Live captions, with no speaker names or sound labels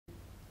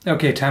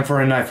Okay, time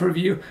for a knife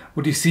review.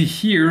 What you see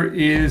here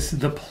is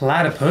the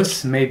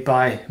Platypus made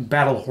by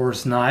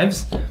Battlehorse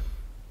knives.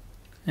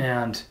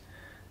 And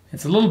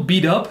it's a little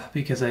beat up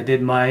because I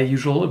did my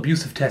usual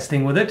abusive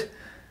testing with it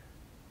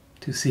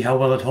to see how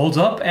well it holds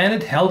up, and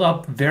it held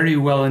up very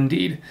well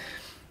indeed.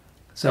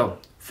 So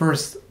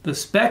first, the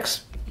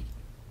specs.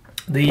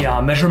 The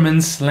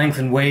measurements, length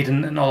and weight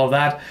and all of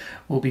that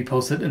will be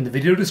posted in the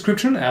video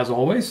description as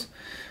always.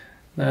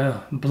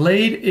 The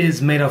blade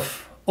is made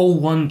of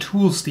 01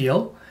 tool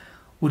steel,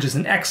 which is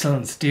an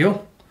excellent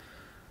steel.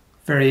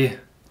 Very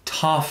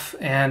tough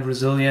and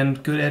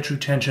resilient, good edge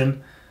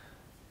retention.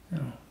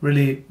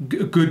 Really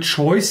a good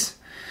choice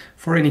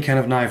for any kind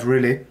of knife,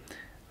 really.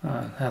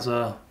 Has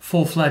a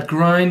full flat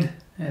grind,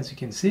 as you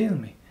can see. Let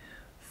me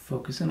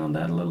focus in on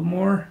that a little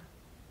more.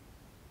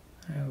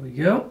 There we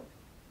go.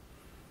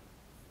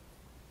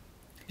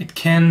 You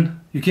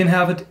can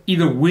have it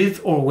either with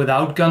or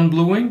without gun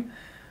bluing.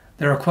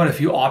 There are quite a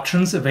few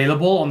options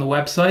available on the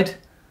website.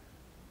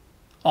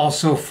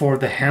 Also for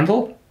the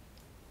handle.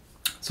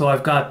 So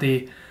I've got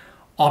the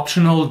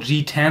optional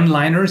G10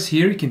 liners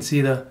here. You can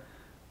see the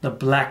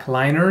black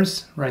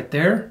liners right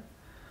there.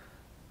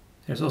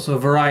 There's also a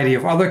variety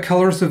of other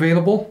colors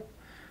available.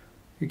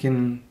 You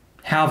can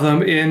have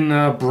them in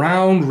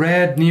brown,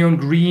 red, neon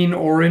green,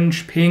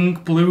 orange,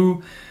 pink,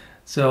 blue.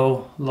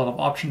 So a lot of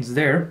options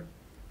there.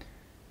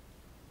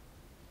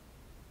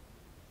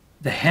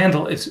 The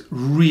handle is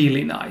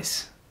really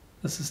nice.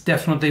 This is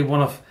definitely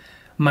one of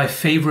my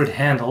favorite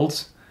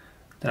handles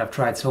that I've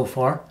tried so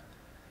far.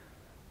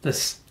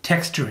 This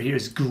texture here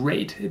is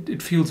great.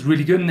 It feels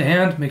really good in the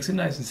hand, makes it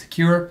nice and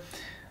secure.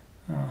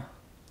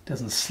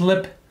 Doesn't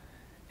slip,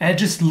 and it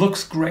just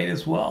looks great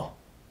as well.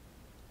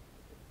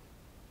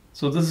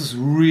 So this is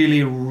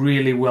really,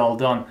 really well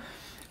done.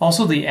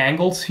 Also the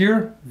angles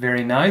here,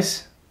 very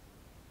nice.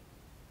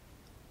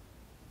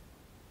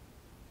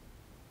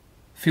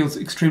 Feels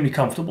extremely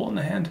comfortable in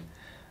the hand.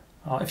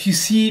 If you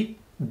see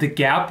the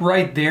gap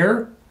right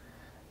there,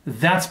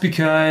 that's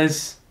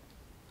because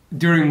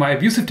during my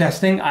abusive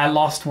testing I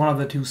lost one of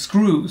the two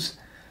screws.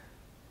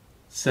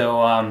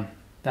 So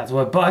that's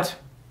why, but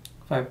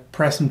if I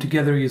press them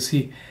together, you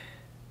see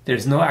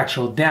there's no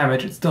actual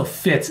damage. It still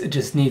fits, it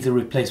just needs a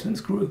replacement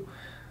screw.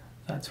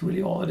 That's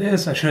really all it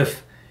is. I should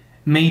have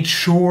made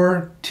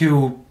sure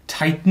to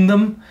tighten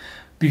them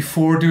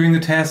before doing the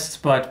tests,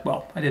 but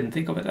well, I didn't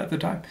think of it at the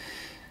time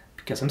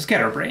because I'm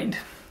scatterbrained.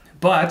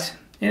 But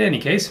in any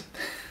case,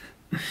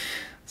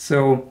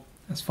 so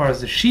as far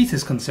as the sheath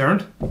is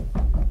concerned,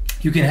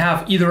 you can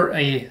have either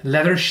a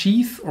leather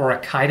sheath or a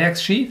kydex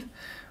sheath,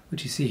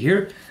 which you see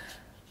here.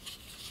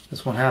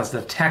 This one has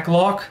the tack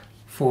lock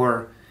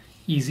for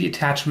easy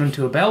attachment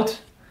to a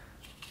belt.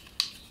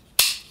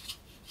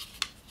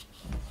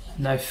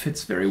 Knife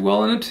fits very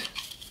well in it.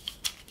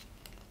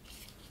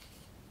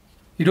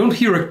 You don't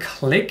hear a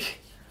click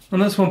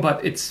on this one,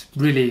 but it's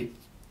really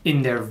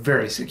in there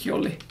very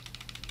securely.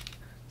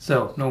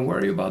 So no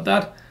worry about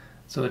that.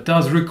 So it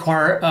does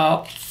require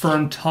a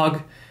firm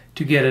tug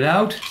to get it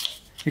out.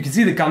 You can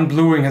see the gun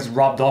bluing has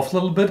rubbed off a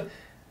little bit,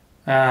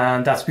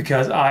 and that's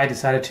because I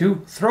decided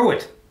to throw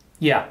it.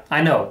 Yeah,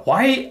 I know.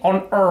 Why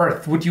on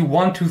earth would you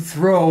want to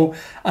throw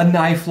a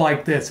knife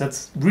like this?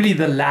 That's really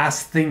the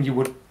last thing you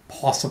would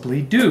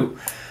possibly do.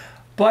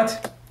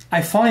 But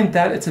I find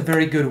that it's a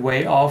very good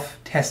way of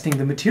testing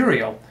the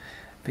material,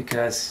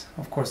 because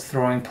of course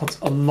throwing puts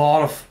a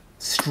lot of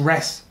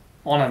stress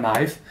on a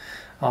knife,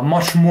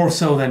 much more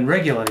so than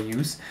regular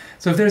use.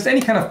 So if there's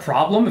any kind of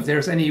problem, if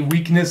there's any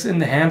weakness in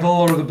the handle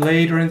or the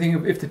blade or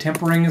anything, if the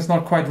tempering is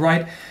not quite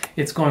right,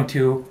 it's going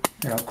to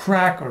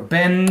crack or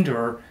bend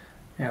or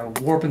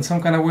warp in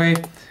some kind of way,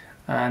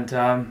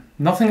 and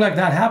nothing like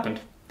that happened.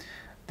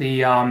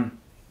 The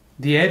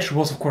edge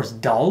was of course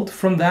dulled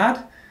from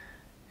that.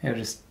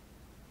 Just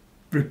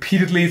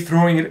repeatedly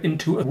throwing it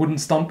into a wooden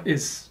stump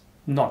is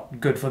not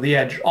good for the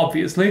edge,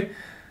 obviously,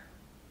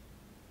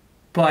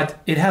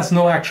 but it has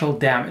no actual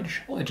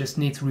damage. It just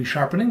needs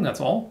resharpening, that's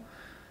all.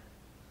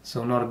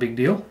 So not a big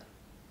deal.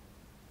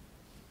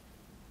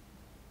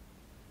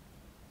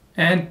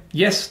 And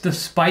yes,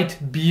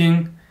 despite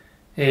being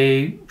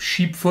a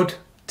sheepfoot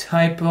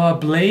type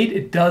blade,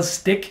 it does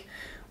stick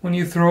when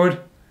you throw it.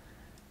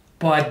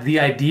 But the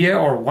idea,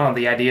 or one of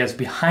the ideas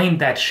behind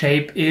that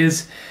shape,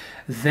 is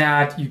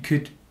that you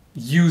could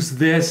use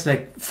this,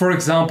 like for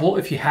example,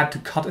 if you had to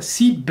cut a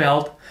seat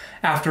belt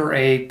after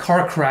a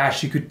car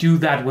crash, you could do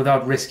that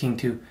without risking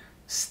to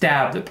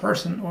stab the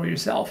person or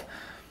yourself.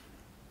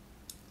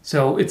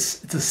 So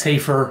it's a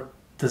safer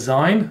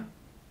design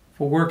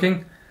for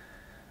working.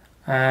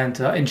 And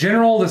in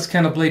general, this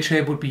kind of blade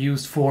shape would be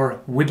used for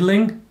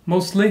whittling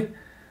mostly,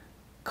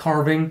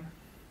 carving.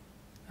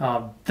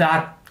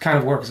 That kind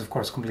of work is of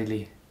course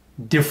completely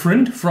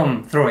different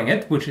from throwing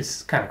it, which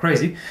is kind of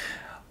crazy.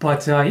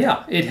 But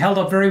yeah, it held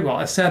up very well.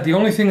 I said the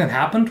only thing that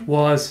happened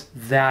was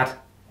that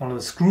one of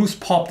the screws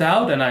popped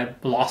out and I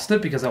lost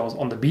it because I was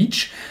on the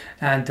beach.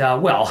 And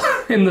well,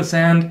 in the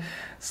sand,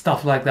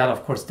 stuff like that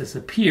of course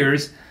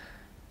disappears.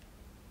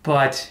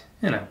 But,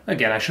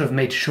 again, I should have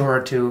made sure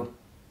to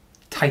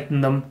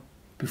tighten them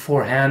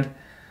beforehand.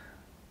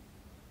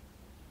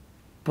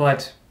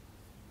 But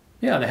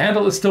yeah, the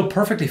handle is still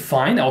perfectly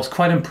fine. I was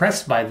quite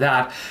impressed by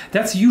that.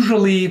 That's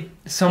usually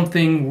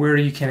something where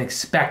you can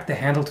expect the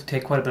handle to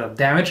take quite a bit of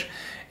damage.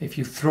 If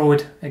you throw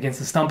it against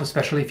the stump,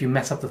 especially if you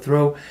mess up the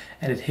throw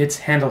and it hits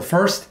handle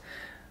first,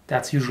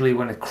 that's usually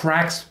when it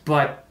cracks,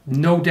 but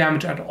no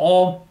damage at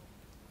all.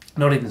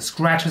 Not even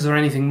scratches or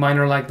anything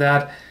minor like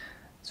that.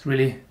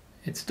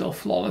 It's still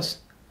flawless.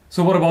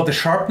 So what about the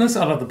sharpness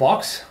out of the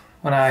box?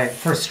 When I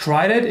first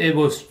tried it, it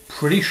was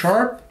pretty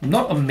sharp.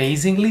 Not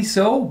amazingly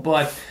so,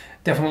 but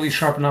definitely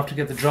sharp enough to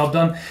get the job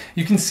done.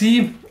 You can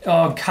see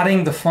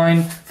cutting the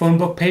fine phone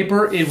book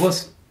paper, it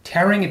was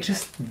tearing it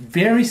just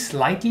very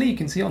slightly. You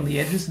can see on the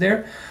edges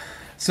there.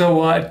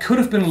 So it could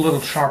have been a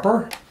little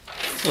sharper.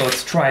 So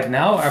let's try it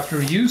now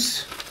after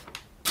use.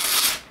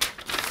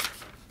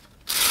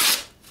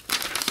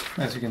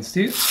 As you can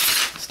see,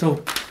 still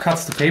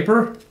cuts the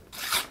paper.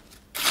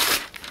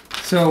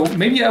 So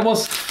maybe I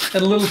was a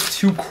little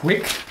too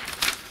quick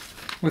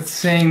with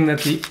saying that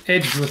the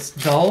edge was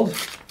dulled.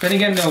 Then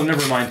again, no,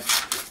 never mind.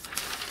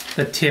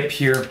 The tip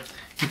here,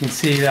 you can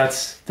see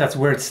that's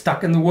where it's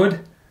stuck in the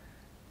wood.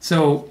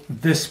 So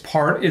this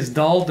part is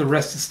dull, the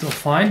rest is still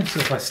fine. So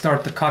if I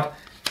start the cut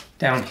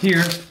down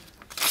here,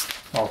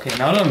 okay,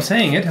 now that I'm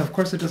saying it, of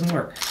course it doesn't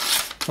work.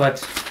 But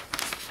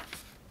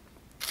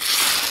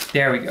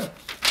there we go.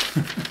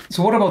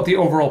 So what about the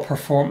overall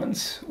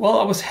performance? Well,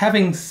 I was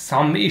having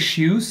some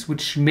issues,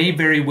 which may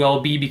very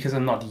well be because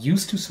I'm not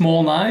used to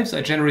small knives.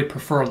 I generally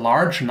prefer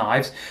large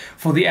knives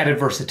for the added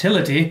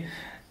versatility,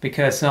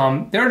 because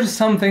there are just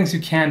some things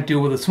you can't do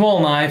with a small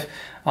knife.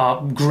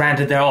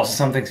 Granted, there are also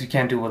some things you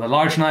can't do with a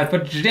large knife,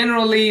 but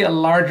generally a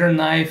larger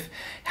knife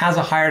has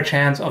a higher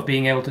chance of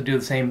being able to do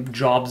the same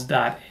jobs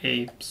that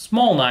a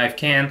small knife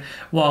can,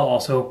 while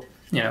also,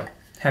 you know,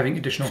 having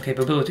additional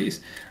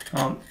capabilities.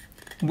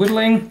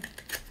 Whittling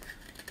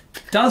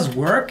does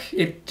work.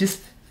 It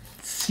just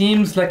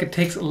seems like it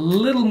takes a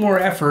little more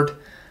effort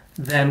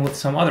than with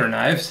some other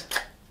knives,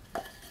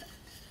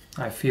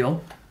 I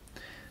feel.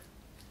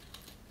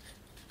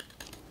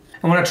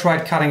 And when I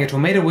tried cutting a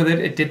tomato with it,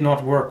 it did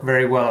not work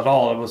very well at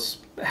all. It was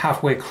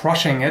halfway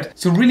crushing it.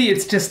 So really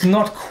it's just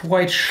not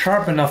quite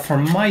sharp enough for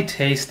my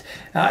taste,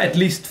 at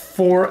least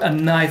for a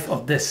knife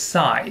of this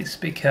size,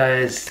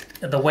 because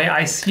the way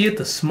I see it,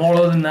 the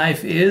smaller the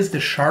knife is, the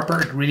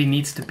sharper it really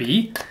needs to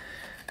be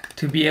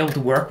able to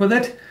work with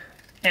it.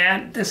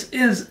 And this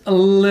is a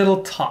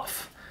little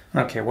tough.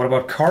 Okay, what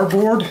about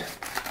cardboard?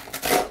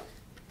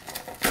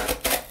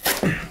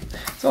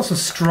 It's also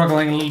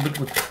struggling a little bit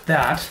with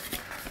that.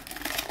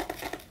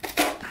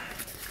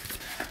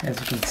 As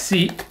you can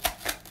see,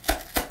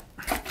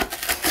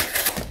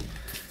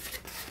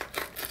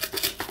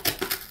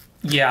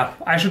 yeah,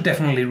 I should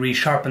definitely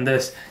resharpen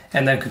this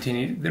and then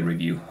continue the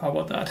review. How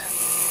about that?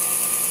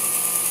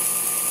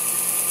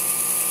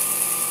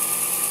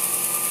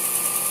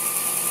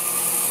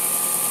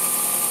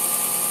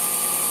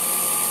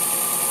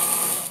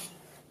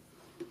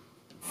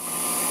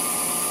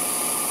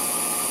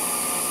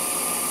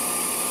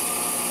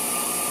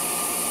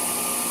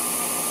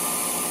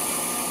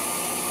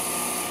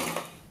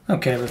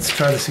 Okay, let's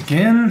try this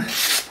again.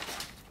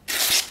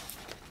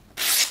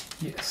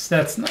 Yes,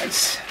 that's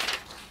nice.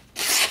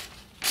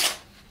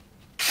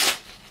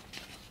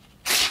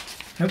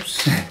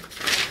 Oops.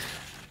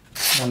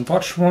 One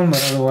botched one,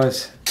 but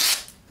otherwise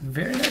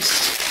very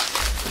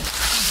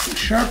nice. Pretty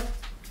sharp.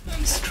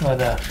 Let's try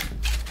the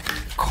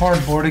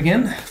cardboard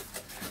again,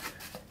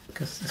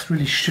 because this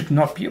really should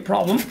not be a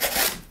problem.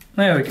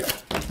 There we go.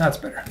 That's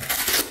better.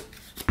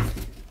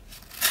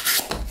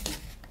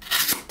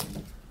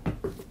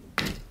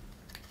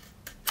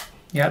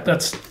 Yeah,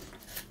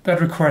 that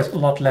requires a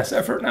lot less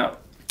effort now.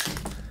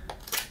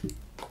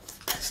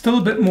 Still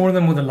a bit more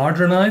than with a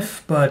larger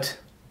knife, but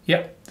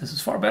yeah, this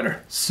is far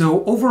better.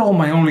 So overall,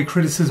 my only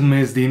criticism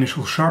is the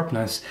initial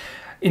sharpness.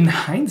 In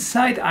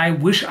hindsight, I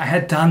wish I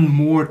had done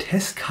more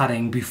test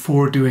cutting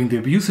before doing the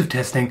abusive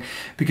testing,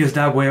 because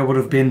that way I would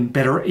have been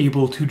better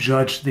able to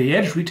judge the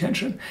edge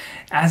retention.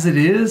 As it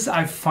is,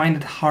 I find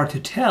it hard to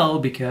tell,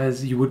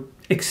 because you would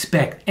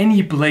expect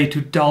any blade to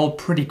dull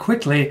pretty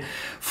quickly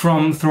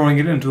from throwing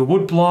it into a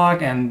wood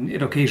block and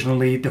it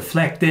occasionally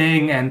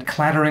deflecting and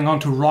clattering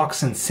onto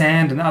rocks and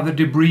sand and other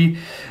debris.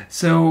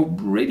 So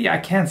really I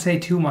can't say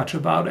too much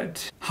about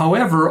it.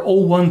 However,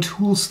 O1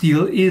 tool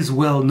steel is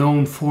well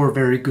known for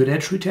very good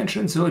edge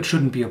retention, so it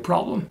shouldn't be a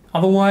problem.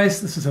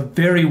 Otherwise, this is a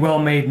very well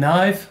made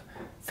knife.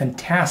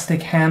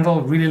 Fantastic handle,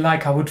 really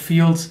like how it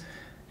feels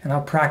and how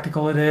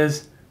practical it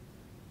is.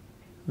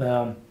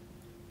 The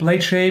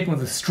blade shape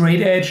with a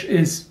straight edge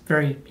is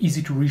very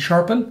easy to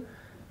resharpen.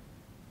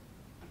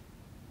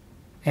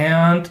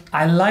 And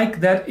I like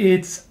that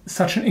it's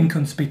such an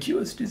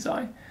inconspicuous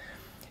design.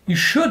 You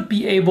should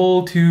be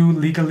able to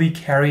legally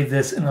carry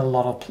this in a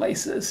lot of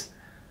places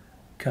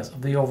because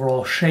of the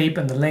overall shape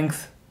and the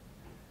length.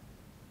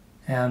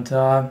 And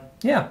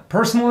yeah,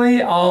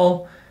 personally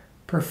I'll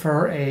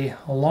prefer a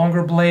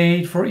longer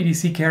blade for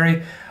EDC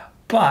carry,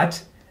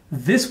 but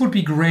this would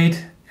be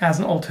great as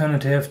an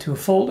alternative to a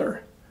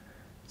folder.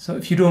 So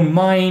if you don't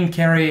mind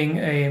carrying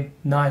a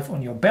knife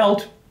on your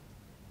belt,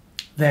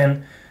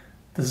 then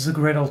this is a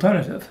great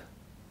alternative.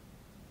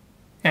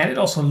 And it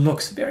also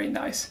looks very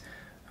nice.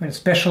 I mean,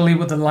 especially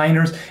with the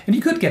liners. And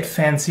you could get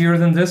fancier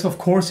than this, of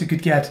course. You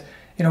could get,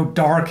 you know,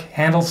 dark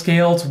handle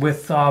scales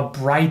with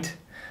bright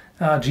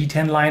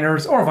G10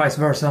 liners, or vice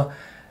versa.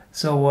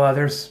 So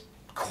there's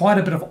quite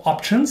a bit of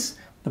options.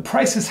 The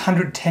price is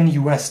 $110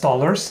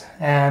 US,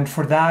 and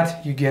for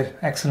that you get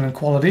excellent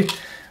quality.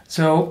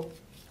 So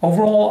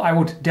overall, I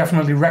would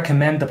definitely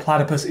recommend the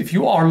Platypus if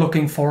you are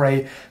looking for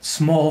a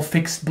small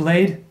fixed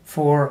blade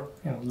for,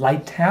 you know,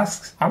 light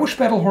tasks. I wish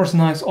Battlehorse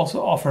knives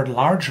also offered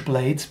large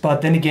blades,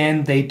 but then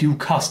again, they do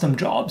custom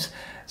jobs.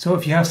 So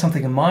if you have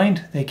something in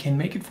mind, they can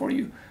make it for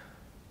you.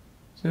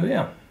 So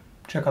yeah,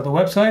 check out the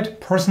website.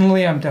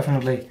 Personally, I'm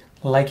definitely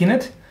liking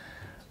it.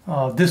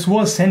 This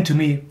was sent to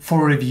me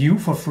for review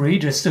for free,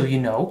 just so you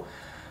know.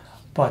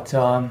 But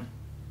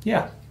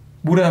yeah,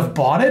 would I have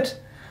bought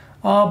it?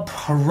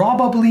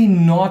 Probably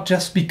not,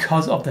 just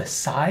because of the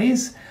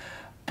size,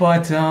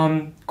 but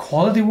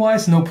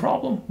quality-wise, no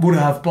problem. Would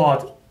I have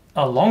bought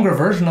a longer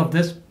version of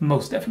this?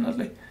 Most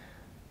definitely.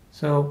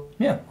 So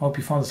yeah, hope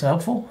you found this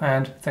helpful,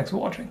 and thanks for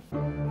watching.